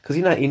because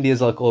you know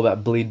India's like all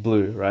about bleed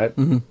blue, right?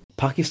 Mm-hmm.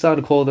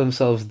 Pakistan call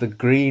themselves the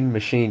Green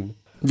Machine.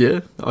 Yeah,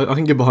 I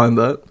can get behind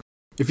that.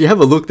 If you have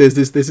a look, there's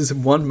this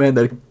one man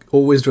that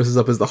always dresses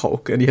up as the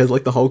Hulk, and he has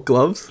like the Hulk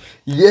gloves.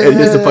 Yeah, and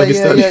he has the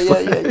Pakistani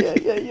flag.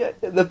 yeah.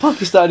 The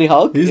Pakistani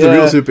Hulk. He's the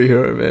real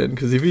superhero, man.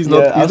 Because if he's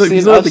not, if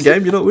he's not at the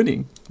game, you're not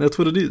winning. That's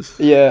what it is.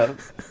 Yeah,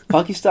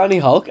 Pakistani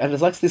Hulk, and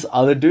there's like this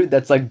other dude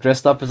that's like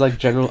dressed up as like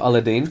General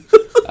Aladdin,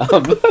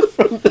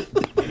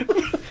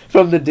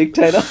 from the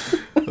Dictator.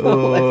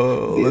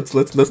 Oh, let's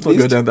not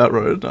go down that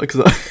road.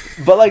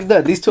 But like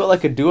no, these two are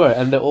like a duo,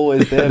 and they're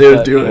always there.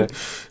 They're a duo. You know,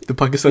 the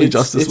Pakistani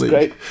Justice League.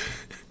 Great.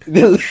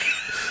 They're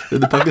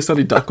the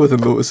Pakistani Duckworth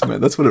and Lewis,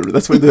 man. That's what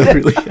they're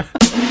really.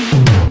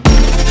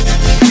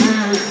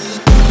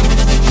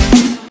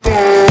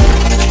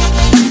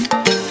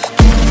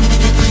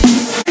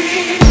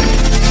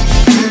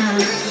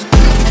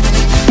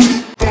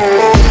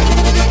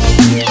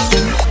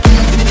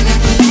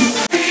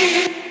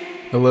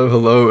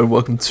 Hello, and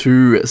welcome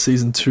to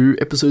Season 2,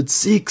 Episode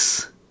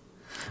 6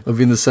 of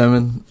In The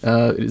Salmon.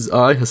 It is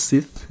I,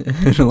 Hasith,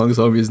 and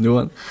alongside me is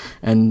Nuwan.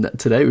 And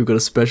today we've got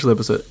a special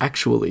episode,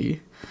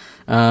 actually.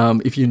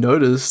 If you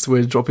noticed,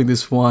 we're dropping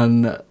this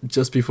one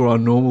just before our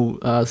normal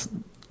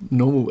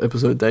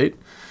episode date.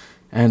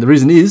 And the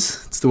reason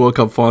is, it's the World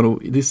Cup final.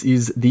 This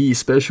is the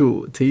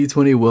special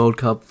T20 World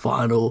Cup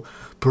final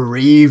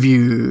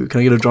preview. Can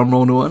I get a drum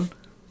roll, Nuwan?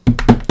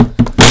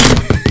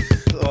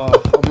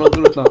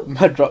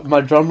 My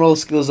drum roll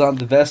skills aren't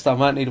the best. I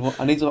might need one.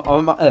 I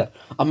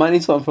might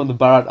need someone from the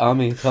Bharat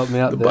Army to help me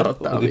out.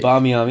 The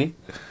Barmy Army.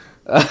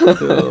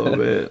 Oh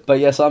man! But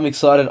yes, I'm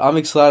excited.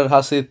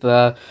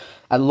 Hasith.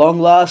 At long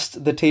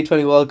last, the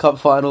T20 World Cup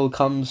final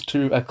comes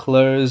to a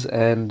close,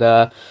 and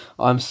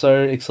I'm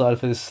so excited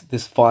for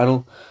this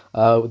final,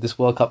 this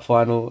World Cup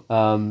final.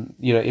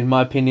 In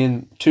my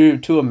opinion,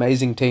 two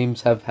amazing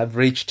teams have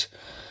reached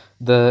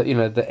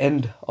the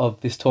end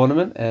of this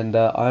tournament, and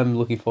I'm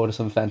looking forward to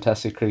some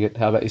fantastic cricket.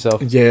 How about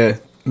yourself? Yeah,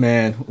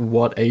 man,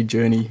 what a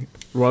journey.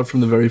 Right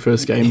from the very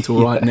first game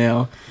till right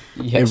now,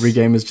 every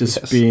game has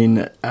just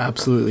been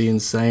absolutely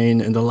insane,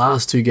 and the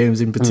last two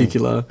games in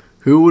particular,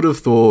 who would have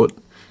thought,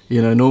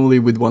 normally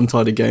with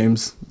one-sided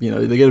games, they're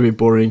going to be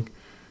boring,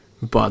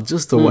 but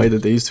just the way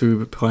that these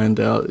two planned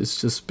out, it's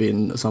just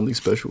been something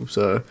special,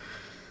 so...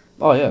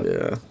 Oh, yeah.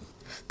 Yeah.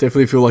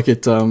 Definitely feel like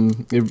it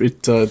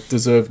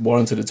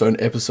warranted its own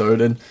episode.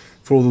 And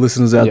for all the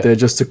listeners out there,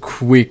 just a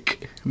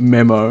quick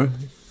memo.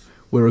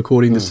 We're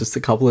recording this just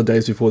a couple of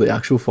days before the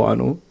actual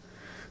final.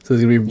 So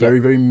there's going to be very,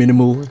 very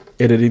minimal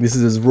editing. This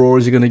is as raw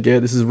as you're going to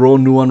get. This is raw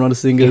Nuwan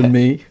Ranasinger and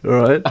me, all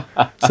right?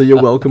 So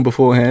you're welcome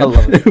beforehand. I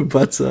love it.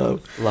 But,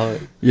 love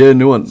it. Yeah,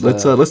 Nuwan,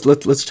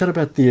 let's chat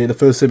about the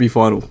first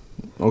semi-final,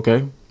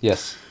 okay?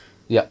 Yes.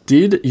 Yeah.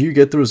 Did you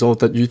get the result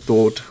that you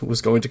thought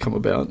was going to come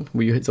about?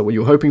 Is that what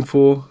you were hoping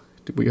for?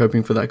 Were you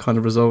hoping for that kind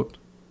of result,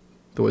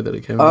 the way that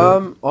it came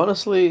about?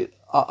 Honestly,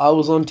 I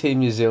was on Team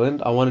New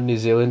Zealand. I wanted New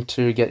Zealand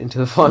to get into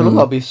the final.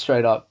 I'll be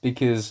straight up,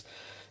 because,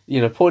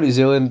 poor New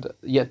Zealand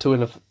yet to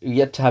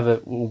have a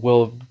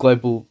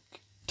global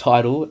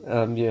title.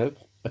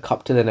 A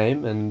cup to their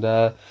name, and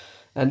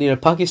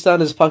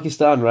Pakistan is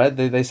Pakistan, right?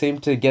 They seem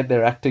to get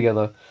their act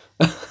together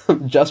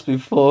just when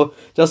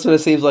it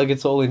seems like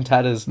it's all in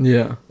tatters.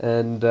 Yeah,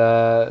 and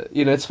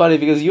it's funny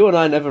because you and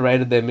I never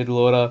rated their middle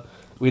order.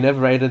 We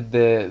never rated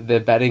their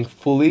batting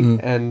fully,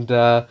 and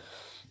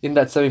in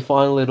that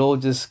semi-final, it all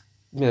just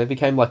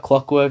became like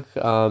clockwork.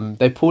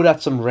 They pulled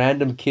out some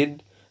random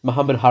kid,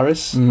 Muhammad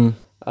Harris.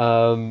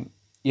 30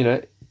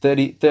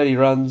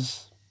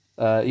 runs,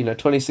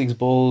 26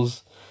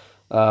 balls.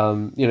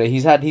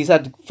 He's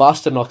had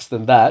faster knocks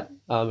than that.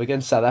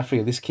 Against South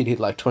Africa, this kid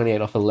hit like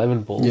 28 off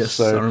 11 balls. Yes,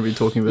 so, I remember you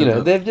talking about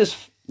that. They've just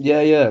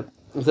So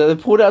they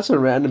pulled out some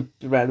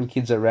random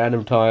kids at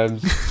random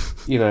times.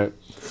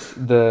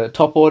 The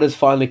top order's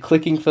finally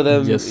clicking for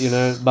them. Yes.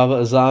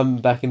 Baba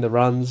Azam back in the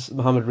runs,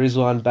 Muhammad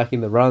Rizwan back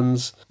in the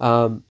runs.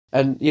 And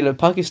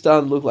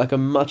Pakistan look like a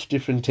much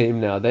different team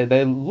now.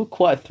 They look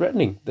quite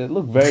threatening. They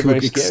look very scary.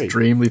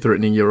 Extremely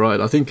threatening, you're right.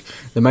 I think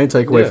the main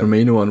takeaway from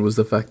me, Nuwan, was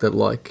the fact that,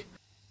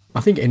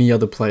 I think any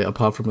other player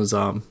apart from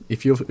Azam,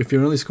 if you're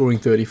only scoring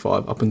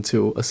 35 up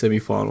until a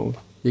semi-final,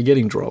 you're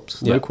getting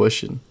dropped. No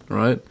question,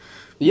 right?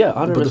 Yeah,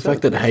 100%. But the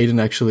fact that Hayden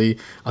actually...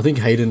 I think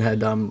Hayden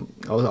had... I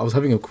was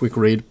having a quick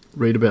read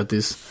about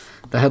this.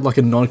 They had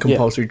a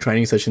non-compulsory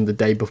training session the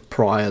day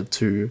prior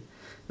to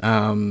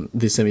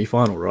the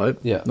semi-final, right?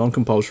 Yeah.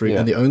 Non-compulsory. Yeah.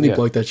 And the only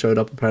bloke that showed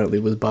up apparently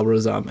was Baba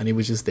Azam, and he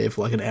was just there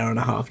for an hour and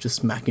a half just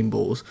smacking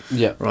balls.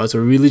 Yeah. Right? So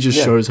it really just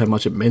shows how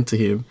much it meant to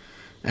him.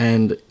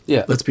 And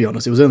let's be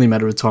honest, it was only a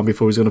matter of time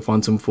before he was going to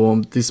find some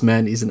form. This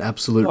man is an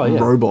absolute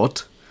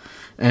robot.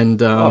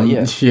 And,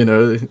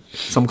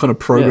 some kind of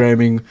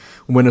programming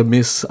went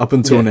amiss up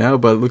until now,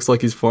 but it looks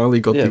like he's finally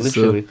got this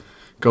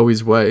go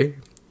his way.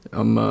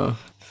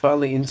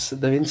 Finally,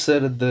 they've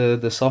inserted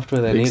the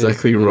software they needed.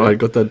 Exactly right.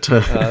 Got that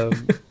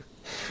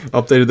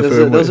updated the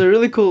firmware.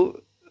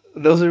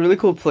 There was a really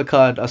cool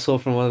placard I saw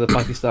from one of the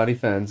Pakistani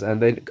fans,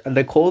 and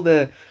they call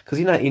because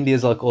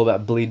India's all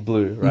about bleed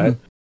blue, right?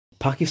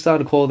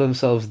 Pakistan call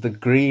themselves the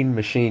Green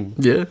Machine.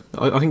 Yeah,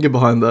 I can get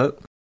behind that.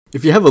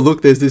 If you have a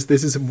look, there's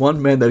this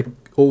one man that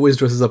always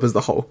dresses up as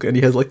the Hulk, and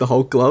he has like the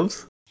Hulk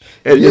gloves.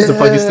 And he has the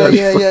Pakistani.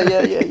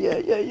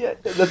 Yeah.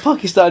 The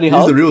Pakistani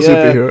Hulk. He's the real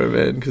superhero,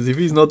 man. Because if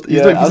he's not,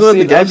 he's not in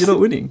the game, you're not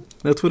winning.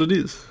 That's what it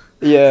is.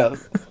 Yeah,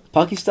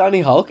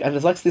 Pakistani Hulk, and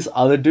there's like this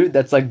other dude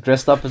that's like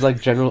dressed up as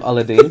like General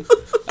Aladdin,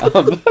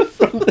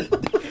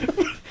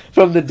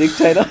 from the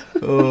Dictator.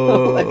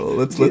 Oh, like,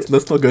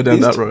 let's not go down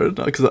that road.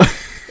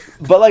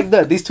 But like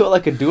no, these two are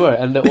like a duo,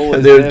 and they're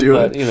always they're there, a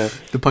duo. but, you know,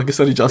 the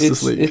Pakistani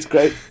Justice League. It's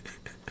great.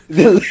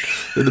 They're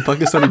the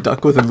Pakistani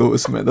Duckworth and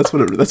Lewis, man. That's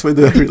what. That's where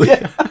they're really.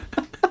 Yeah.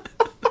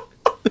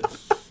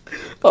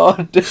 Oh,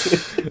 dude.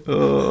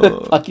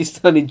 Oh.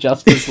 Pakistani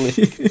Justice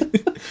League.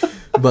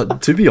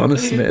 But to be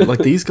honest, man, like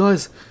these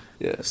guys,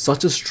 Yeah.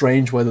 such a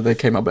strange way that they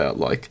came about.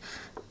 Like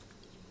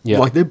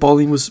Yeah. their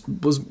bowling was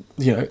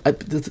at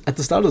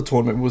the start of the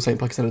tournament we were saying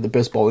Pakistan had the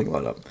best bowling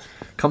lineup.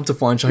 Come to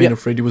find Shaheen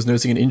Afridi was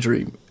nursing an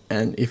injury,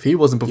 and if he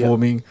wasn't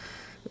performing,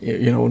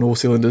 on all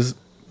cylinders,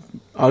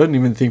 I don't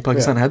even think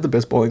Pakistan had the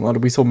best bowling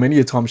lineup. We saw many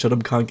a time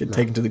Shadab Khan get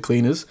taken to the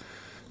cleaners.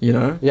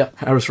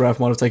 Haris Rauf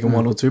might have taken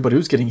one or two, but he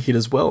was getting hit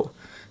as well.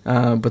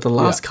 But the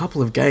last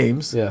couple of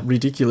games,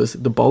 ridiculous.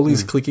 The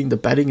bowling's clicking, the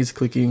batting is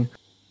clicking.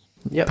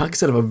 Yep.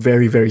 Pakistan have a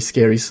very, very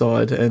scary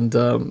side, and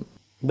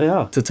They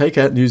are. to take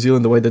out New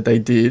Zealand the way that they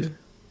did,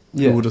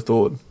 who would have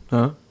thought,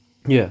 huh?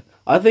 Yeah.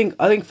 I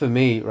think for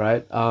me,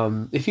 right,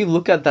 if you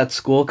look at that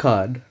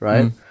scorecard,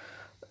 right,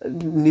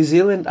 New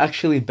Zealand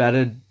actually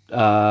batted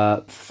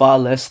far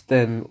less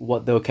than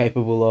what they were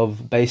capable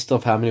of based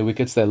off how many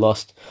wickets they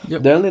lost.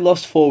 Yep. They only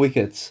lost 4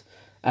 wickets,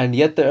 and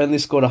yet they only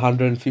scored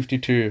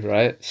 152,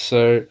 right?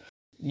 So,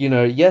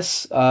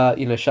 yes,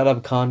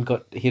 Shadab Khan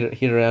got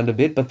hit around a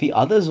bit, but the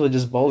others were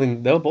just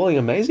bowling. They were bowling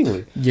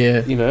amazingly.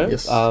 Yeah.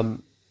 Yes.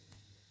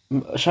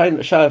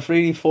 Shah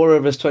Afridi, 4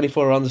 overs,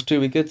 24 runs, 2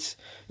 wickets.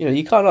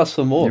 You can't ask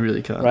for more. You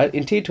really can't. Right?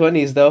 In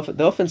T20s,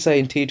 they often say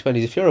in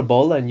T20s, if you're a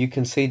bowler and you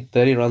concede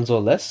 30 runs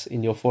or less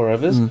in your 4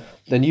 overs,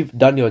 then you've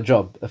done your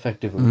job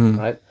effectively,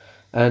 right?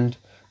 And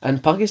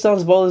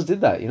Pakistan's bowlers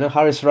did that.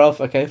 Haris Rauf,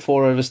 okay,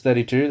 4 overs,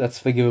 32, that's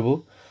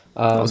forgivable.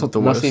 That's not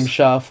the worst. Naseem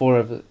Shah,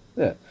 4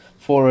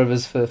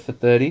 overs for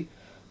 30.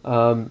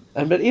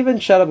 But even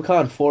Shadab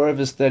Khan, 4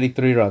 overs,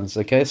 33 runs,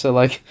 okay? So,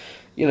 like,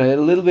 a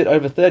little bit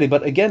over 30,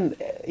 but again,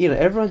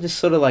 everyone just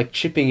sort of like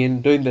chipping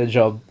in, doing their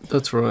job.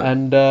 That's right.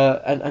 And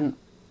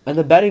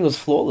the batting was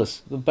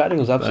flawless. The batting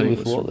was absolutely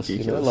flawless.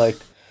 Ridiculous. Like,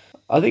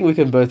 I think we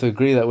can both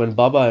agree that when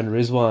Baba and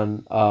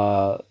Rizwan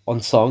are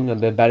on song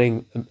and they're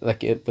batting like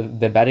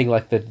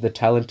the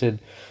talented,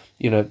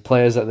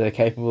 players that they're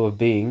capable of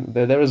being,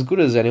 they're as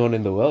good as anyone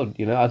in the world.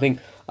 I think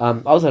I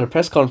was at a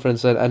press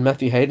conference and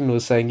Matthew Hayden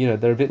was saying,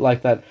 they're a bit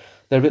like that.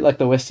 They're a bit like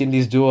the West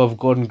Indies duo of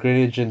Gordon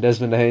Greenidge and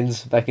Desmond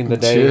Haynes back in the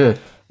day.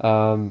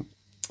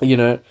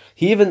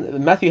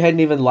 Matthew Hayden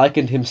even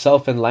likened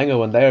himself and Langer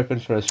when they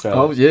opened for Australia.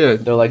 Oh yeah,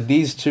 they're like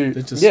these two.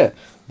 These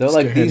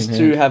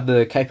two have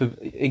the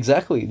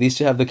These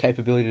two have the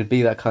capability to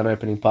be that kind of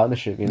opening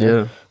partnership.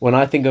 When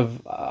I think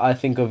of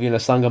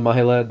Sangha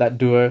Mahila, that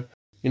duo.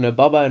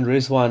 Baba and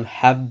Rizwan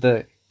have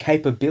the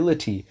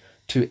capability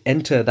to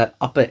enter that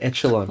upper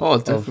echelon. Oh,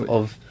 definitely.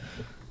 of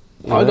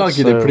I'd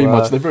argue they're pretty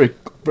much, they're very,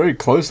 very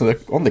close, and they're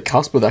on the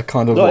cusp of that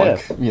kind of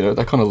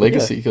that kind of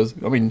legacy. Because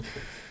I mean,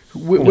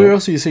 where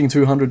else are you seeing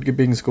 200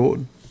 being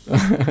scored?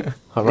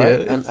 All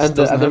right, and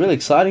the really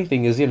exciting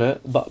thing is,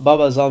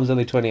 Baba Azam's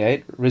only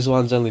 28,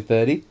 Rizwan's only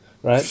 30,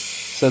 right?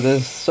 So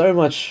there's so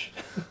much.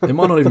 They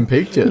might not even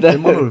peaked yet. They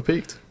might not have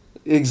peaked.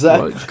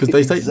 Exactly. Because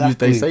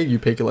they say you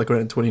peak at like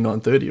around 29,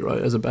 30,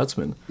 right, as a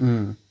batsman.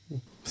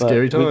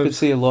 Scary times. We could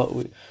see a lot.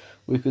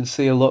 We could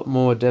see a lot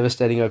more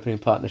devastating opening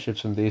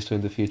partnerships from these two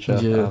in the future.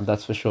 Yeah.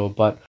 That's for sure.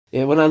 But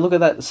when I look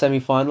at that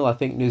semi-final, I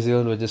think New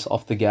Zealand were just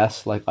off the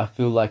gas. Like, I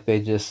feel like they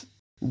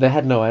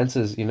had no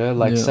answers.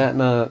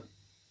 Santner.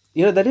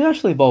 They didn't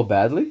actually bowl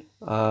badly.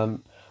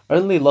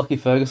 Only Lockie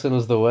Ferguson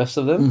was the worst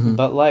of them.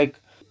 But like,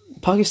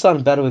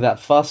 Pakistan battled without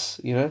fuss.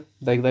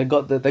 They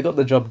got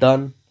the job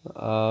done.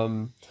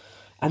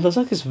 And there's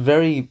like this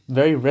very,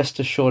 very rest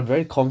assured,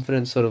 very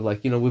confident sort of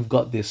like, we've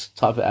got this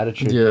type of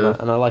attitude. Yeah.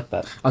 And I like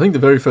that. I think the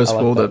very first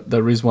ball that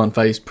Rizwan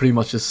faced pretty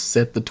much just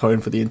set the tone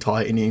for the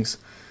entire innings.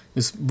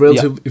 It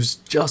was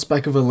just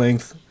back of a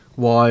length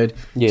wide,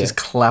 just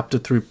clapped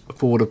it through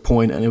forward a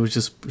point, and it was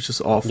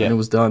just off, and it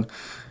was done.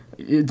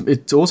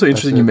 It's also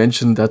interesting you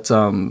mentioned that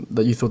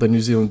that you thought that New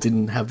Zealand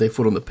didn't have their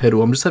foot on the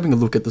pedal. I'm just having a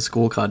look at the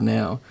scorecard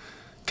now.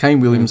 Kane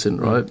Williamson,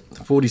 right?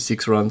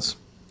 46 runs.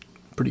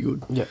 Pretty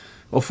good. Yeah.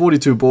 Or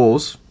 42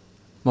 balls,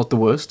 not the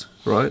worst,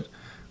 right?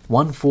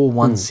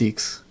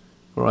 1-4-1-6,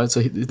 right?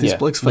 So this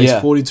bloke's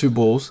faced 42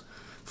 balls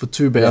for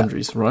 2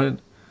 boundaries, right?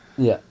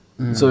 Yeah.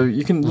 So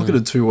you can look at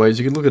it 2 ways.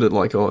 You can look at it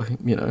like,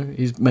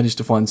 he's managed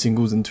to find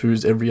singles and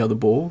twos every other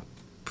ball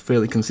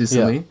fairly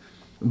consistently. Yeah.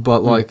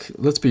 But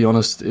let's be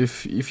honest,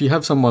 if you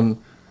have someone,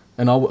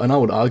 and I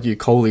would argue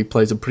Kohli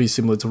plays a pretty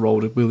similar to role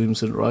to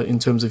Williamson, right? In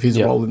terms of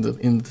his role in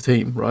the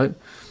team, right?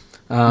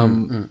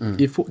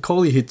 If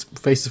Kohli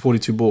faces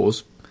 42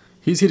 balls,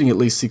 he's hitting at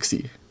least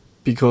 60,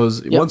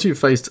 because once you've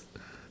faced,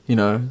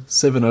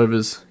 7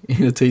 overs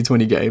in a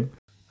T20 game,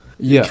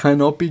 you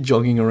cannot be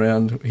jogging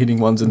around hitting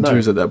ones and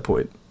twos at that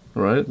point,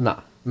 right?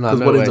 No, because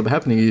what ends up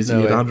happening is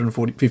you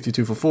hit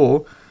 52 for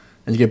 4,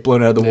 and you get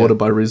blown out of the water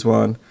by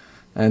Rizwan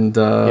and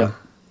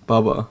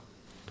Baba.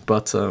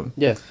 But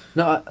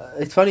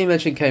it's funny you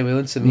mentioned Kane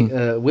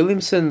Williamson.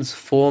 Williamson's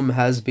form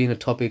has been a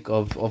topic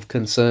of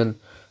concern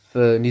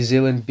for New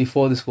Zealand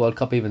before this World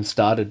Cup even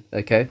started.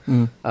 Okay,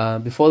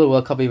 before the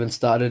World Cup even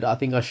started, I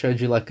think I showed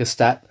you like a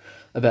stat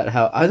about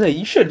how I know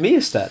you showed me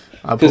a stat.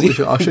 I'll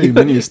show you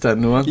many a stat,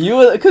 Nuwan. You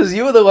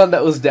were the one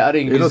that was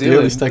doubting New Zealand. You're not the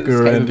only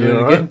stacker around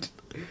here, right?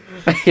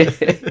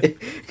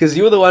 Because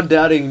you were the one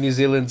doubting New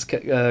Zealand's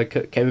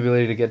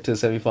capability to get to the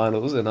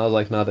semi-finals, and I was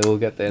like, no, they will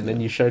get there. And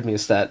then you showed me a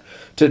stat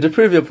to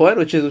prove your point,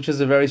 which is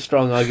a very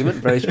strong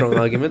argument,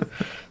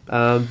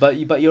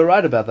 But you're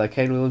right about that.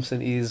 Kane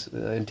Williamson is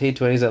in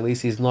T20s at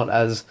least he's not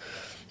as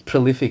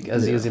prolific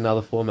as he is in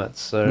other formats.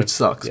 So which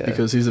sucks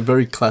because he's a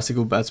very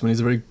classical batsman. He's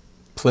a very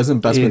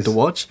pleasant batsman to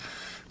watch,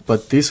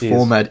 but this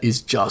format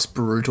is just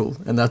brutal,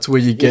 and that's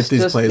where you get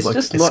these players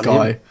like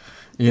Sky,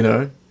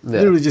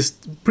 literally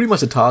just pretty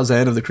much a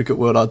Tarzan of the cricket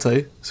world, I'd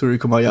say.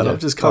 Suryakumar Yadav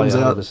just comes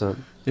out,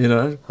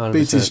 100%.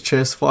 Beats his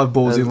chest, 5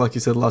 balls in, like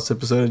you said last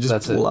episode, and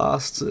just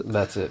blasts it.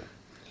 That's it.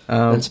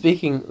 And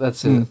speaking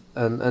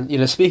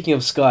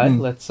of Sky,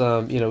 let's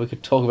we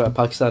could talk about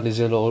Pakistan New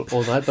Zealand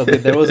all night, but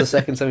there was a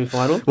second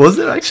semi-final. Was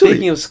there actually?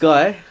 Speaking of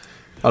Sky,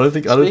 I don't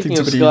think too many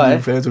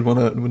Indian fans would want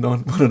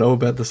to know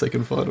about the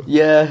second final.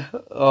 Yeah,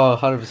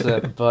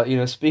 100%. But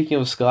speaking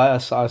of Sky,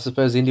 I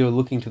suppose India were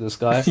looking to the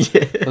sky.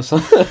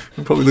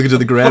 Probably looking to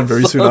the ground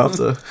very soon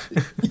after.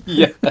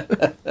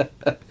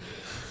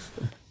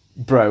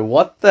 Bro,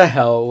 what the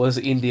hell was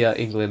India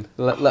England?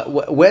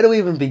 Where do we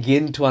even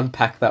begin to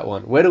unpack that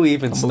one? Where do we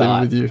even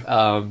start? With you.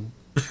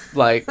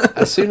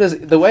 As soon as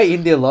the way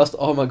India lost,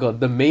 oh my god,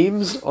 the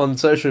memes on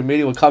social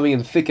media were coming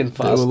in thick and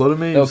fast. There were a lot of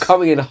memes. They were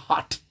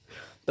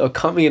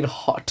coming in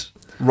hot.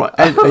 Right,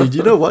 and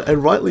you know what?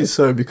 And rightly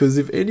so, because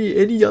if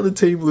any other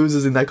team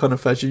loses in that kind of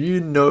fashion,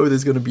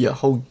 there's going to be a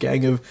whole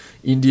gang of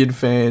Indian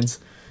fans,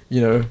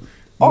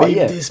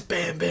 this,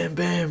 bam, bam,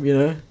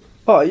 bam,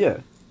 Oh, yeah.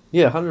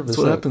 Yeah, 100%. That's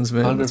what happens,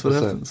 man. 100%. That's what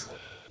happens.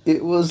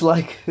 It was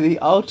like the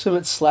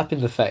ultimate slap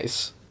in the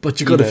face. But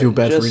you got to feel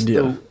bad for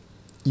India. I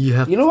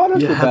don't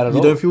feel bad at all.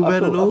 You don't feel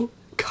bad at all?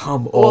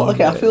 Come on. Well,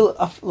 okay,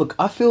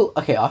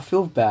 I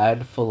feel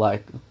bad for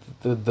like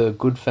the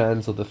good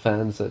fans or the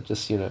fans that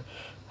just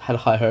had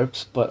high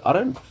hopes, but I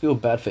don't feel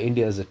bad for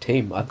India as a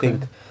team. I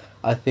think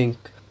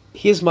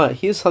here's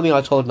something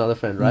I told another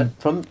friend, right?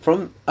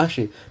 From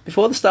actually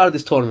before the start of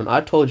this tournament,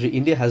 I told you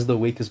India has the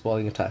weakest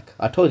bowling attack.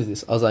 I told you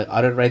this. I was like,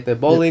 I don't rate their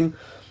bowling. Yep.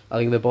 I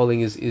think their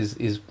bowling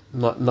is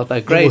not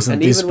that great. It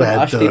wasn't this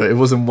bad though. It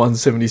wasn't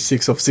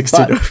 176 off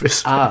 16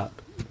 overs.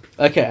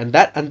 Okay, and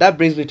that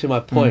brings me to my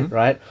point,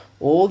 right?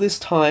 All this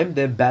time,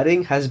 their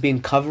batting has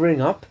been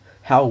covering up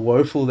how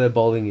woeful their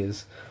bowling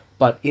is.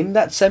 But in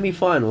that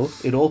semi-final,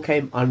 it all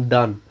came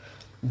undone.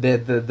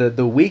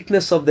 The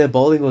weakness of their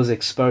bowling was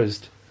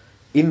exposed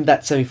in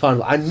that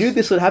semi-final. I knew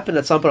this would happen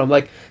at some point. I'm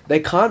like, they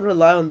can't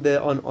rely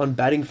on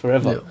batting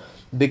forever. Yeah.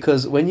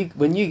 Because when you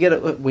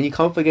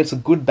come up against a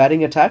good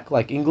batting attack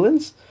like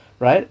England's,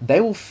 right? They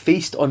will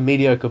feast on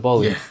mediocre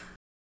bowling. Yeah.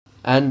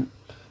 And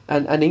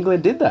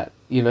England did that,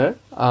 India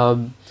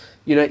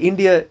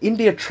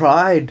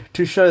tried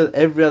to show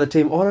every other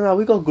team, oh no,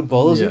 we got good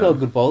bowlers,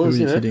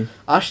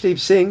 Arshdeep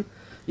Singh,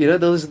 there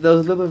was a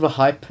little bit of a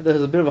hype. There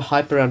was a bit of a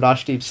hype around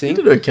Arshdeep Singh.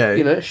 He did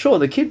okay. Sure,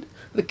 the kid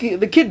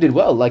did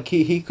well. Like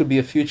he could be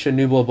a future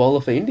new ball bowler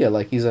for India.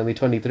 Like he's only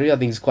 23. I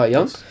think he's quite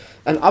young.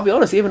 And I'll be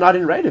honest, even I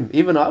didn't rate him.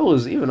 Even I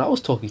was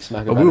talking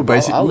smack about him. We were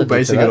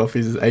basing it off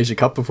his Asia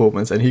Cup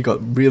performance, and he got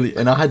really.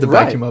 And I had to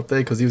back him up there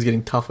because he was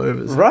getting tough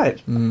overs.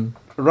 Right.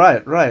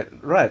 Right.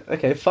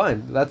 Okay,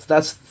 fine.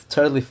 That's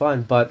totally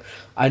fine. But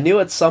I knew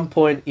at some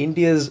point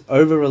India's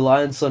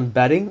over-reliance on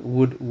batting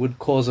would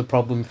cause a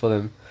problem for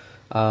them.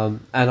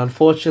 And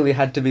unfortunately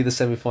had to be the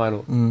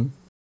semi-final.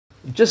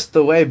 Just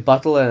the way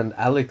Butler and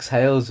Alex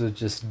Hales were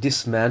just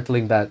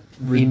dismantling that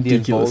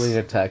Indian bowling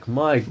attack.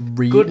 My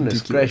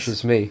goodness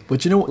gracious me.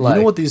 But you know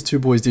what these two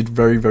boys did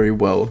very, very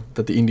well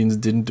that the Indians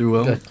didn't do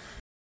well?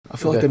 I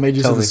feel like they made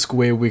use of the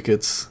square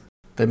wickets.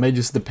 They made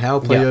use of the power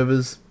play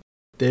overs.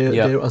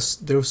 There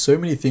are so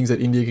many things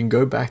that India can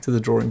go back to the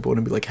drawing board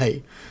and be like,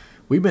 hey,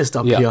 we messed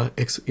up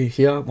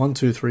here, 1,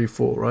 2, 3,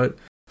 4, right?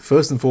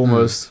 First and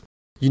foremost,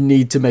 you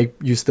need to make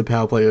use of the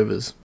power play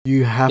overs.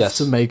 You have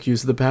to make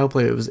use of the power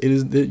play overs.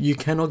 You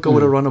cannot go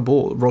with a runner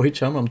ball. Rohit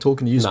Sharma, I'm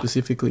talking to you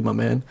specifically, my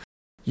man.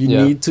 You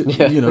need to,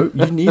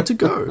 you need to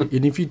go.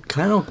 And if you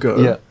cannot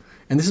go,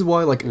 and this is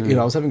why, I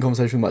was having a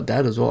conversation with my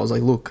dad as well. I was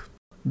like, look,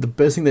 the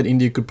best thing that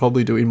India could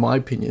probably do, in my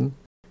opinion,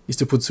 is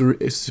to put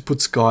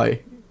Sky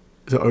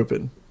to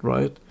open,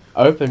 right?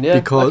 Open, yeah.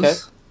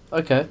 Because,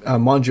 okay.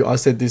 Mind you, I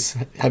said this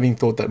having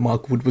thought that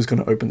Mark Wood was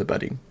going to open the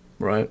batting,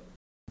 right?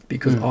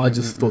 Because I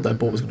just thought that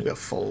ball was going to go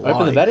fly.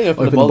 Open the batting,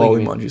 open the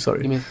bowling, mind you.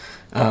 Sorry. You mean,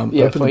 open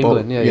the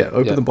bowling. England,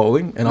 open the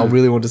bowling, and I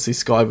really want to see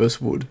Sky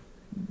versus Wood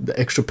the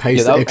extra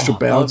pace, the extra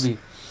bounce,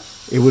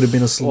 it would have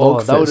been a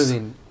slogfest. That would have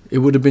been. It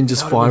would have been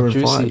just fire and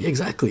juicy. fire.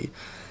 Exactly.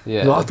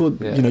 Yeah. So I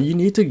thought, you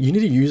need to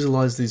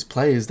utilize these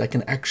players that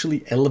can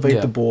actually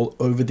elevate the ball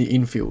over the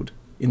infield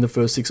in the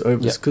first 6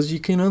 overs, because you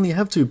can only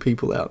have 2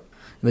 people out,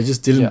 and they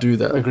just didn't do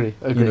that. Agree.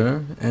 You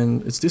know,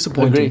 and it's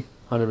disappointing.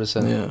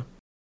 100%. Yeah.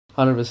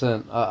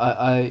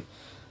 100%.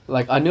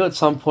 I knew at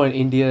some point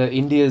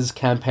India's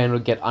campaign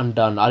would get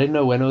undone. I didn't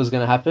know when it was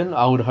going to happen.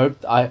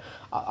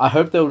 I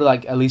hope they would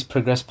like at least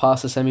progress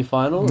past the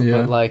semi-final.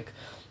 But like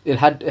it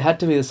had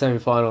to be the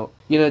semi-final.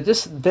 You know,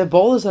 just their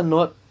bowlers they're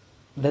not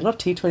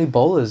T20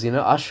 bowlers. You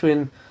know,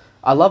 Ashwin.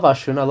 I love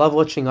Ashwin. I love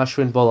watching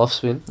Ashwin bowl off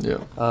spin. Yeah.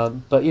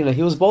 But you know,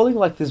 he was bowling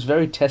like this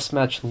very test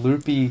match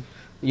loopy.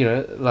 You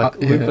know, like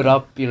loop it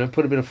up. You know,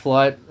 put a bit of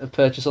flight, a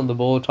purchase on the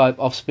ball type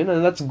off spin,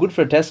 and that's good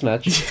for a test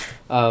match.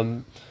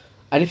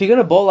 And if you're going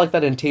to bowl like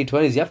that in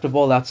T20s, you have to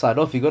bowl outside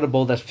off. You've got to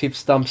bowl that 5th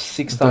stump,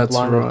 6th stump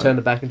line and turn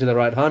it back into the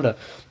right-hander.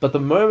 But the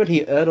moment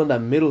he erred on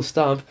that middle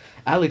stump,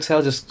 Alex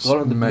Hale just got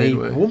on the knee,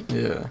 whoop,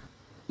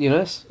 you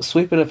know,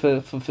 sweeping it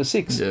for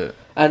 6. Yeah.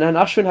 And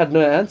Ashwin had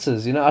no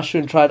answers. You know,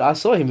 Ashwin tried, I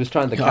saw him, he was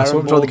trying the carrom ball. I saw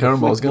him try the carrom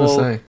ball, I was going to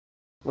say.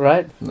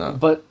 Right? No.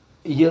 But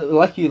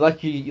like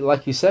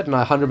you said, and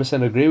I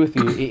 100% agree with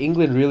you,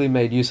 England really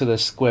made use of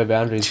those square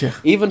boundaries. Yeah.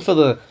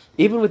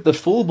 Even with the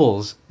full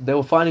balls, they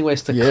were finding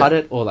ways to cut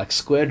it or like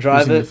square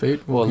drive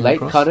it or late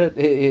cut it.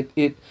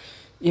 It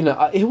you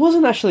know, it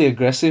wasn't actually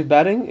aggressive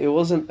batting. It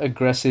wasn't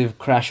aggressive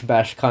crash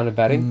bash kind of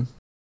batting.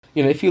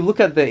 You know, if you look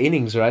at their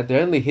innings, right, they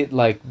only hit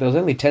there was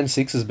only 10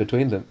 sixes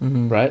between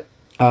them, right?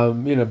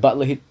 You know,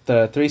 Butler hit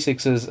 3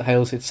 sixes,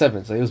 Hales hit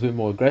 7, so he was a bit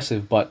more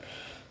aggressive, but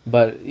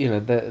you know,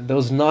 there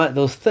was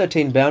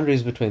 13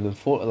 boundaries between them.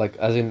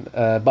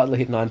 Butler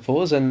hit 9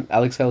 fours and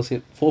Alex Hales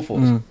hit 4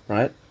 fours,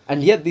 right?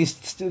 And yet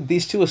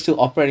these two are still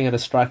operating at a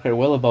strike rate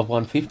well above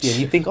 150, and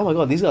you think, oh my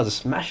god, these guys are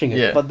smashing it.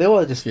 Yeah. But they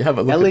were just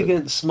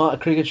elegant,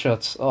 smart cricket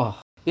shots. Oh,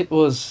 it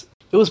was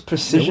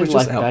precision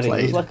like batting.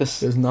 It was like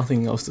there's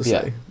nothing else to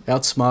say.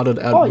 Outsmarted,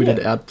 outwitted,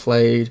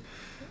 outplayed.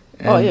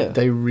 And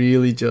they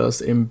really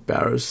just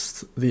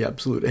embarrassed the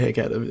absolute heck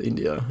out of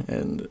India,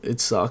 and it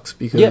sucks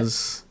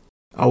because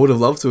I would have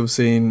loved to have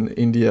seen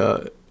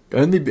India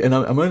and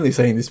I'm only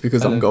saying this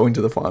because I'm going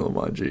to the final,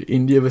 mind you.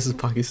 India versus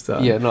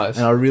Pakistan. Yeah, nice.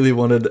 And I really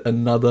wanted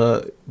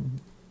another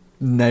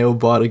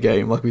nail-biter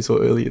game like we saw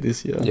earlier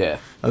this year. Yeah.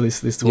 At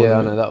least this tournament. Yeah,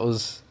 I know, that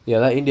was... Yeah,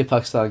 that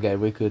India-Pakistan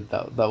game, we could...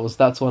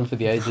 That's one for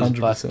the ages,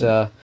 100%.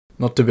 But...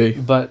 Not to be.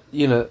 But,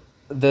 you know,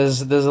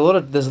 there's a lot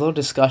of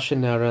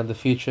discussion now around the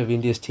future of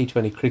India's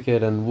T20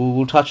 cricket, and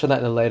we'll touch on that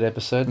in a later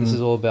episode. This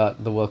is all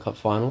about the World Cup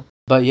final.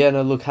 But yeah,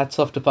 no, look, hats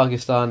off to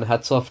Pakistan,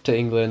 hats off to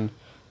England.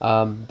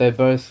 They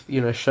both,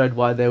 you know, showed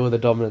why they were the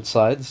dominant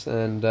sides,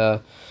 and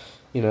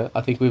you know,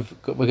 I think we're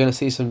going to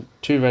see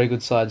two very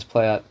good sides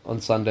play out on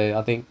Sunday.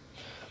 I think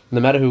no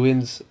matter who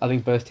wins, I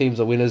think both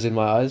teams are winners in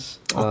my eyes.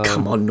 Oh,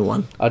 come on,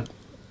 Nuwan. I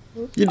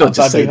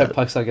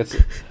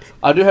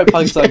do hope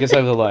Pakistan gets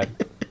over the line.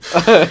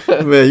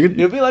 Man,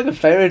 you'll be like a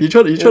favorite. You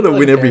try to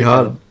win every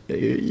heart.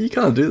 You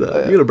can't do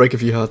that. You got to break a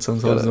few hearts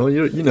sometimes. No,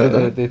 you know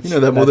that. You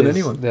know that more than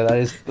anyone. Yeah, that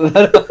is. Oh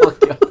my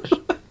gosh.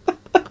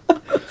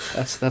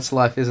 That's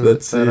life, isn't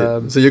it?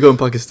 So you're going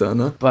Pakistan,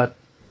 huh? But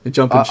you're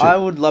jumping ship. I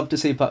would love to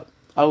see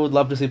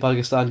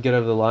Pakistan get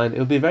over the line.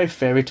 It'll be very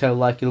fairy tale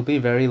like. It'll be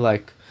very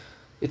like,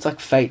 it's like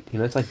fate. You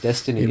know, it's like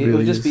destiny. It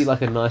will just be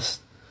like a nice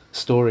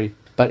story.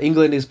 But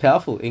England is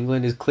powerful.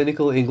 England is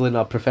clinical. England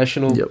are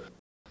professional. Yep.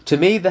 To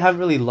me, they haven't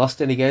really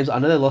lost any games. I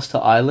know they lost to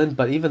Ireland,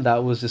 but even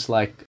that was just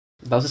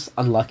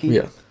unlucky.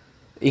 Yeah.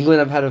 England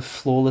have had a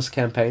flawless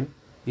campaign.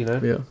 You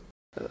know. Yeah.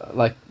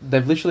 Like,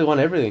 they've literally won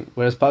everything,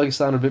 whereas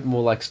Pakistan are a bit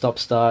more like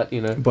stop-start,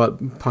 you know.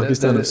 But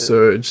Pakistan have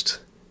surged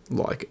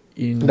like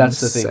insane.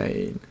 That's the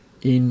thing.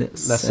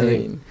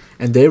 Insane.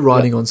 And they're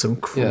riding on some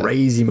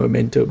crazy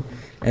momentum.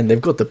 And they've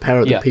got the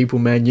power of the people,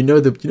 man. You know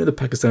the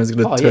Pakistanis are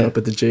going to turn up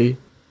at the G.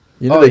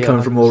 You know they're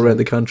coming from all around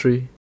the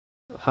country.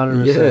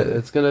 100%. Yeah.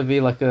 It's going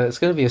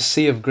to be a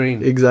sea of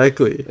green.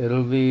 Exactly.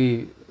 It'll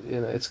be... You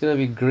know, it's going to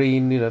be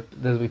green, you know,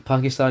 there'll be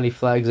Pakistani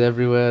flags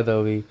everywhere,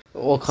 there'll be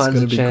all kinds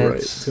of chants.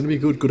 Great. It's going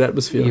to be good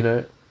atmosphere. You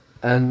know,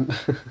 and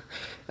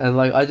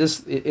like,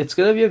 it's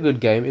going to be a good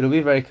game. It'll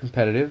be very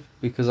competitive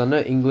because I know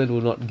England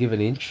will not give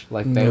an inch.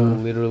 Like, they will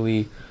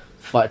literally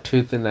fight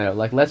tooth and nail.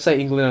 Like, let's say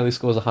England only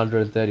scores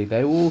 130.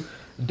 They will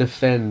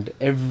defend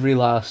every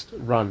last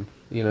run,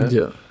 you know?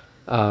 Yeah.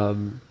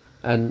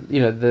 And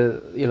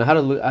how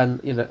to look,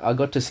 and you know, I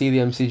got to see the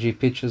MCG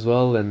pitch as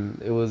well,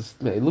 and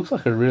it looks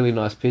like a really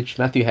nice pitch.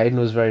 Matthew Hayden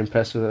was very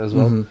impressed with it as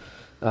well.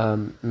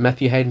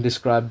 Matthew Hayden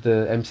described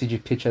the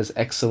MCG pitch as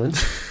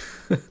excellent,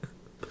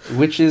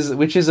 which is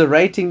a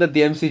rating that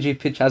the MCG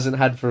pitch hasn't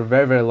had for a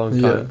very, very long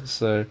time.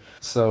 Yeah.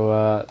 So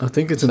I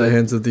think it's in the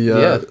hands of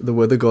the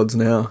weather gods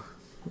now,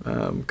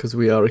 because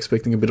we are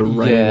expecting a bit of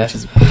rain, which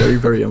is very,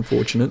 very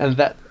unfortunate.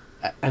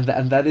 And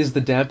that is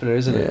the dampener,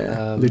 isn't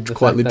it?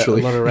 Quite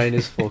literally. A lot of rain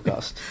is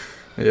forecast.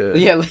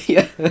 Yeah.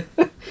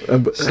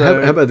 So,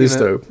 how about this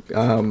though?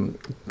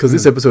 Because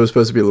this episode was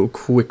supposed to be a little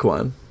quick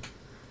one.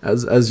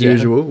 As Yeah,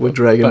 usual, we're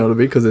dragging on a bit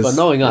because it's but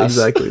knowing us.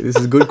 exactly. This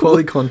is good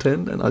quality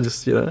content, and I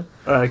just All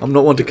right, I'm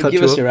not one to cut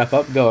give you us off. your wrap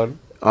up. Go on.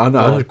 I know. Go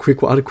I on.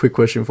 had a quick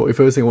question for you.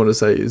 First thing I want to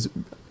say is,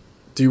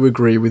 do you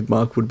agree with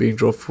Mark Wood being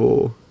dropped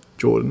for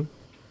Jordan?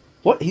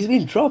 What? He's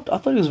been dropped? I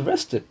thought he was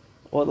arrested.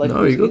 Or like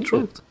No, was he got injured.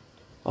 dropped.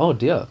 Oh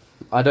dear.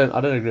 I don't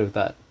agree with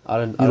that. I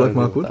don't You like agree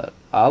Mark with Wood? that.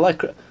 I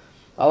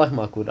like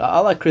Mark Wood. I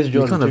like Chris You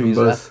Jordan can't have too.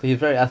 them both. He's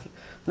very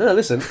no,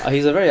 listen.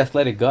 He's a very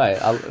athletic guy.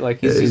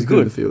 He's good in the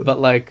good. field. But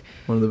like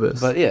One of the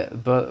best.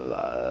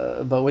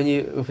 but when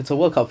if it's a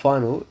World Cup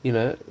final,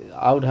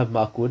 I would have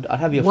Mark Wood. I'd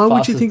have your Why would you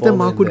fastest think that bowler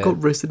Mark in Wood there.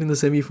 got rested in the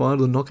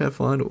semi-final and knockout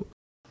final?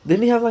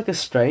 Didn't he have like a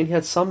strain? He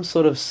had some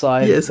sort of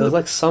side. Yeah, there was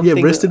like something.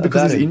 Yeah, rested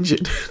because about he's him.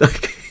 injured.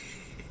 Like,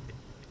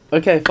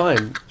 Okay,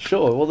 fine,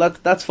 sure. Well,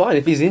 that's fine.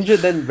 If he's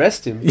injured, then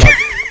rest him. But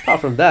apart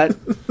from that,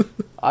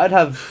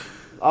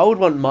 I would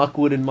want Mark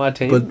Wood in my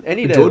team but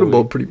any day. Jordan of the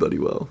bowled week. pretty bloody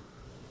well.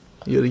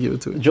 You got to give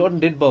it to him. Jordan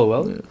did bowl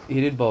well. Yeah. He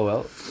did bowl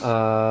well.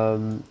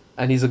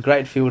 And he's a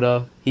great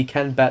fielder. He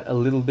can bat a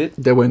little bit.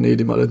 They won't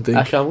need him, I don't think.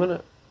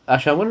 Actually,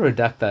 I'm gonna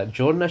redact that.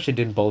 Jordan actually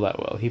didn't bowl that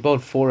well. He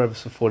bowled 4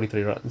 overs for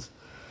 43 runs.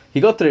 He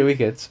got 3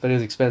 wickets, but he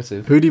was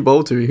expensive. Who did he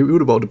bowl to? He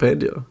would have bowled to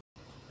Pandya.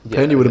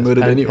 Pandya would have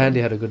murdered anyone.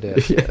 Pandya had a good day.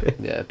 Yeah.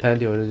 Yeah,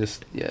 Pandya would have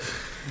just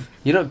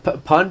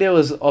Pandya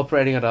was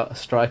operating at a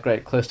strike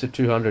rate close to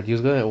 200. He was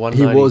going at He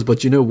 190. was,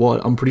 but you know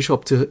what? I'm pretty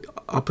sure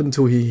up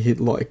until he hit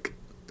like,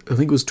 I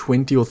think it was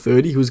 20 or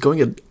 30, he was going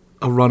at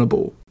a runner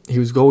ball. He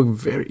was going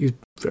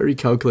very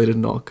calculated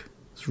knock.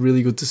 It's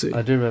really good to see.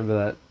 I do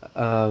remember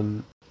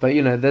that. But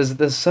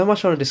there's so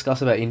much I want to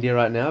discuss about India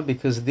right now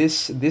because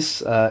this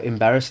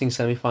embarrassing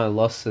semi-final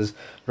loss has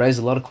raised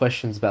a lot of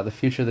questions about the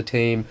future of the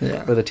team. Yeah.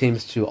 Whether the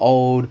team's too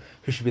old,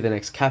 who should be the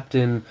next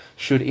captain,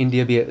 should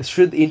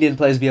Indian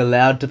players be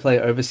allowed to play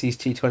overseas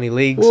T20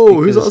 leagues? Whoa,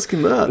 who's Because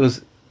asking that? It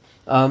was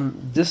Mr.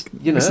 Tom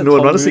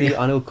Nuwan and Moody, Hasith.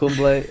 Anil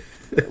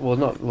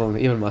Kumble.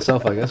 Even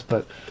myself, I guess,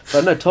 but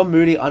no, Tom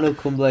Moody, Anil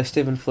Kumble,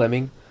 Stephen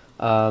Fleming.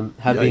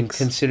 Have been Yikes.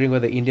 considering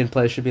whether Indian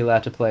players should be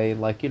allowed to play in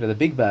the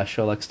Big Bash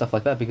or like stuff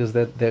like that because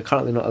they're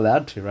currently not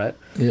allowed to, right?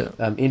 Yeah.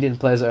 Indian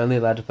players are only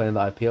allowed to play in the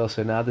IPL,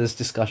 so now there's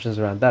discussions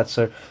around that.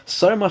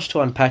 So much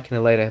to unpack in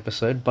a later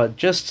episode, but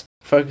just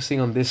focusing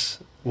on this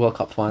World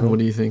Cup final. What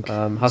do you think?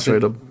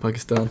 Straight up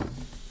Pakistan.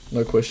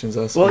 No questions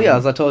asked. Well, yeah,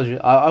 as I told you,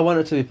 I want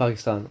it to be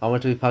Pakistan. I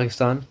want it to be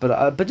Pakistan,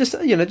 but just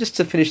just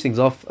to finish things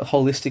off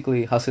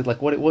holistically, Hasith,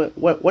 like what are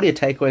your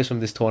takeaways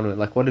from this tournament?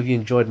 Like, what have you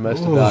enjoyed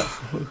most about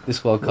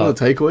this World Well, Cup?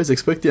 the takeaways,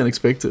 expect the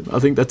unexpected. I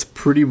think that's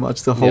pretty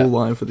much the whole Yeah.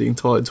 line for the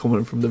entire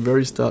tournament from the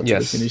very start to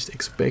Yes. the finish.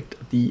 Expect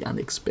the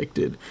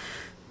unexpected.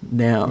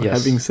 Now, Yes.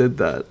 having said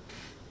that,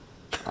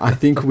 I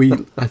think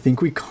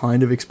we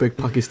kind of expect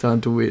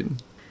Pakistan to win.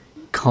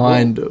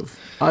 Kind of.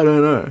 I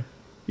don't know.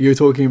 You're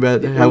talking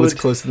about how it's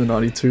close to the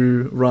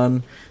 92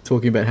 run,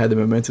 talking about how the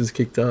momentum's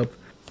kicked up.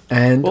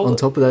 And on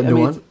top of that,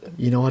 Nuwan,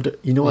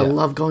 I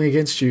love going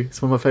against you.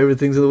 It's one of my favourite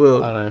things in the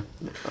world. I know.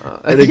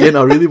 And again,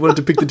 I really wanted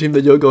to pick the team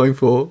that you're going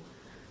for,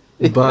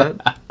 but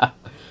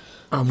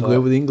I'm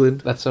going with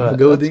England. That's all right. I'll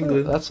go with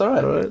England. That's all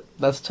right. All right.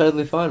 That's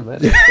totally fine, man.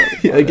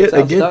 Yeah,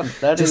 again,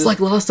 just like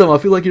last time, I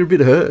feel like you're a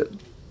bit hurt.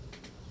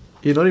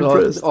 You're not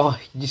impressed.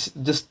 You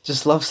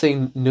just love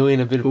seeing Nui in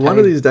a bit of pain. One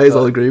of these days,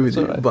 I'll agree with it's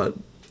you, all right. but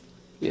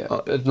yeah,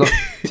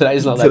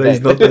 today's not that today's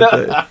day. not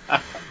that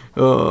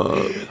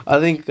day. I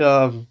think,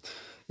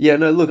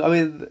 look, I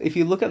mean, if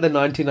you look at the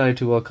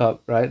 1992 World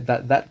Cup, right,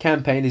 that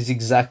campaign is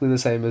exactly the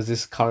same as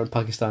this current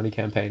Pakistani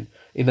campaign.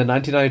 In the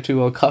 1992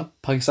 World Cup,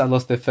 Pakistan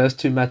lost their first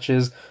 2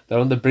 matches. They're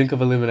on the brink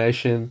of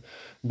elimination.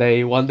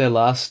 They won their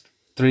last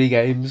 3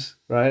 games,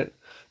 right,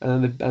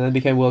 and then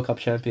became World Cup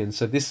champions.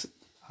 So this,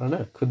 I don't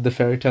know, could the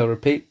fairy tale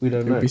repeat? We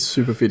don't know. It'd be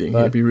super fitting.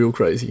 But- It'd be real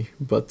crazy.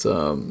 But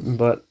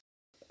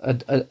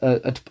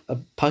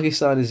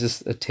Pakistan is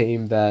just a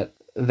team that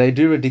they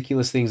do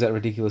ridiculous things at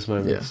ridiculous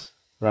moments,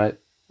 right?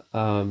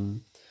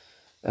 And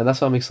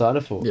that's what I'm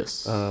excited for.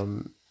 yes,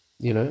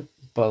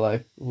 But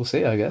like we'll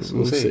see. I guess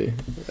we'll see.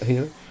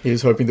 He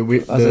was hoping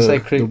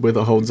the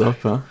weather holds up.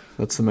 Huh?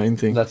 That's the main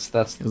thing. That's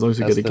as long as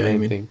we get a the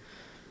game main in. thing.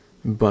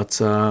 But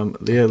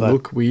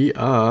look, we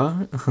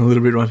are a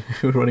little bit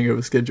running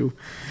over schedule.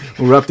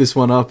 We'll wrap this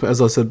one up.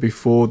 As I said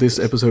before, this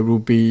episode will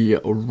be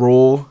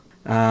raw.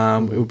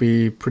 It will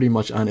be pretty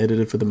much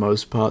unedited for the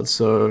most part.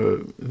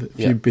 So a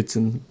few bits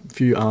and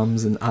few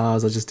ums and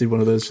ahs. I just did one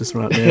of those just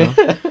right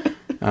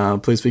now.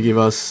 Please forgive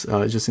us,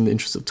 just in the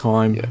interest of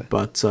time. Yeah.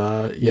 But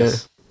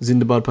Yes.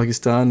 Zindabad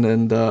Pakistan,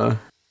 and I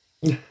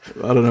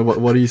don't know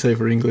what do you say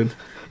for England?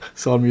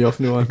 Sign me off,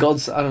 Nuwan.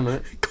 I don't know.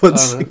 God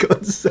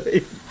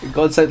save.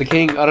 God save the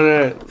king. I don't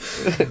know.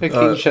 The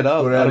king shut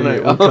up. We're I out don't of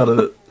here. know. We'll cut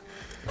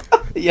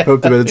it. Yeah.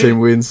 Hope the better team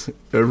wins.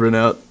 Over and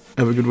out.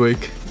 Have a good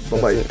week. Bye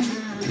bye.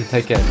 You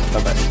take care.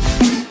 Bye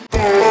bye.